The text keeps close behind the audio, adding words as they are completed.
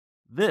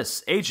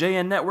This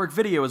HAN Network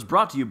video is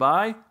brought to you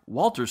by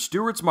Walter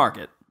Stewart's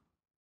Market.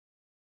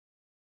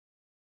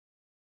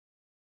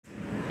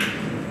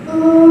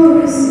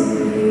 Oh,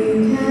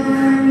 say,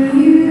 can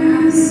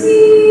you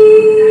see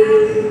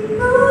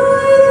by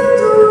the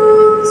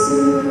dawn's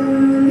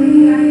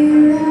early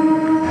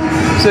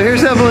light? So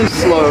here's Evelyn'S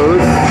Sload,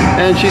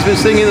 and she's been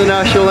singing the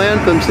national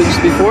anthem since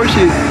before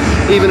she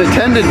even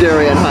attended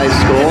Darien High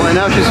School, and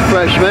now she's a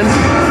freshman,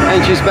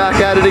 and she's back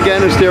at it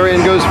again as Darien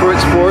goes for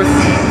its 4th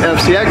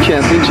FCIAC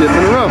championship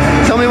in a row.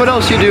 Tell me what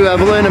else you do,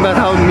 Evelyn, about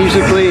how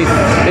musically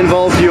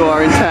involved you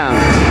are in town.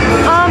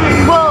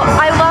 Well,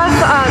 I love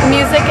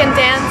music and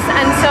dance,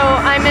 and so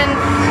I'm in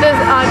the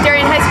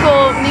Darien High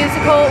School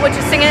musical, which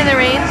is Singing in the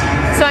Rain.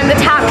 So I'm the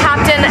tap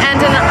captain and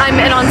I'm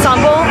in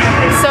ensemble,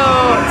 so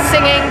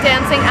singing,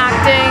 dancing,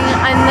 acting,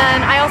 and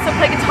then I also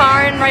play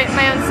guitar and write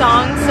my own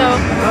songs, so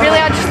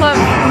really I just love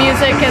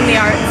music and the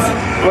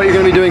arts. What are you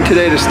going to be doing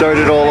today to start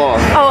it all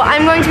off? Oh,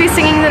 I'm going to be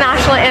singing the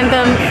national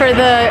anthem for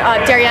the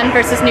Darien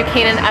versus New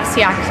Canaan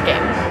FCIAC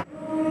game.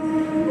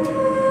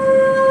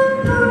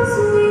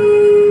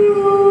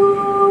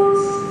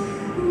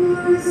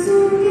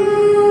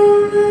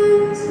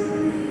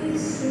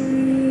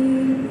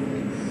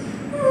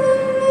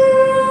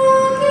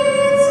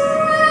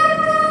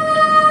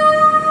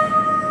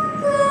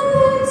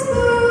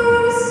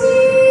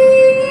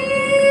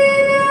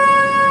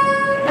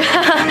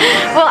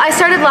 Well, I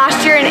started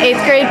last year in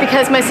 8th grade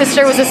because my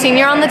sister was a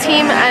senior on the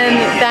team, and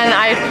then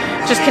I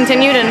just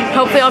continued, and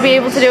hopefully I'll be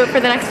able to do it for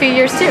the next few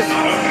years too.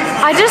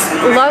 I just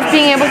love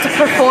being able to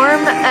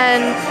perform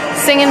and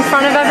sing in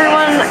front of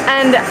everyone,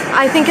 and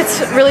I think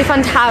it's really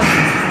fun to have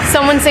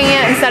someone singing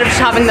it instead of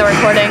just having the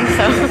recording.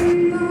 So.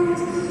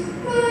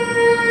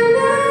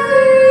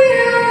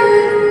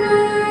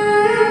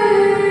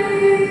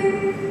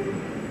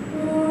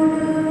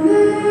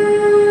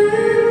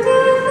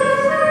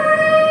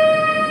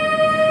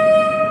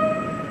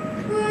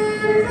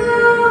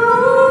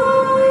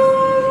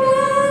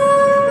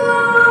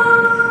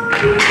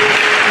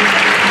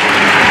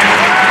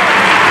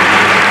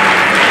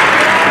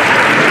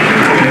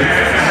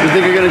 You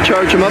think you're going to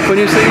charge them up when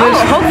you sing this?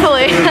 Oh,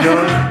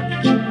 hopefully.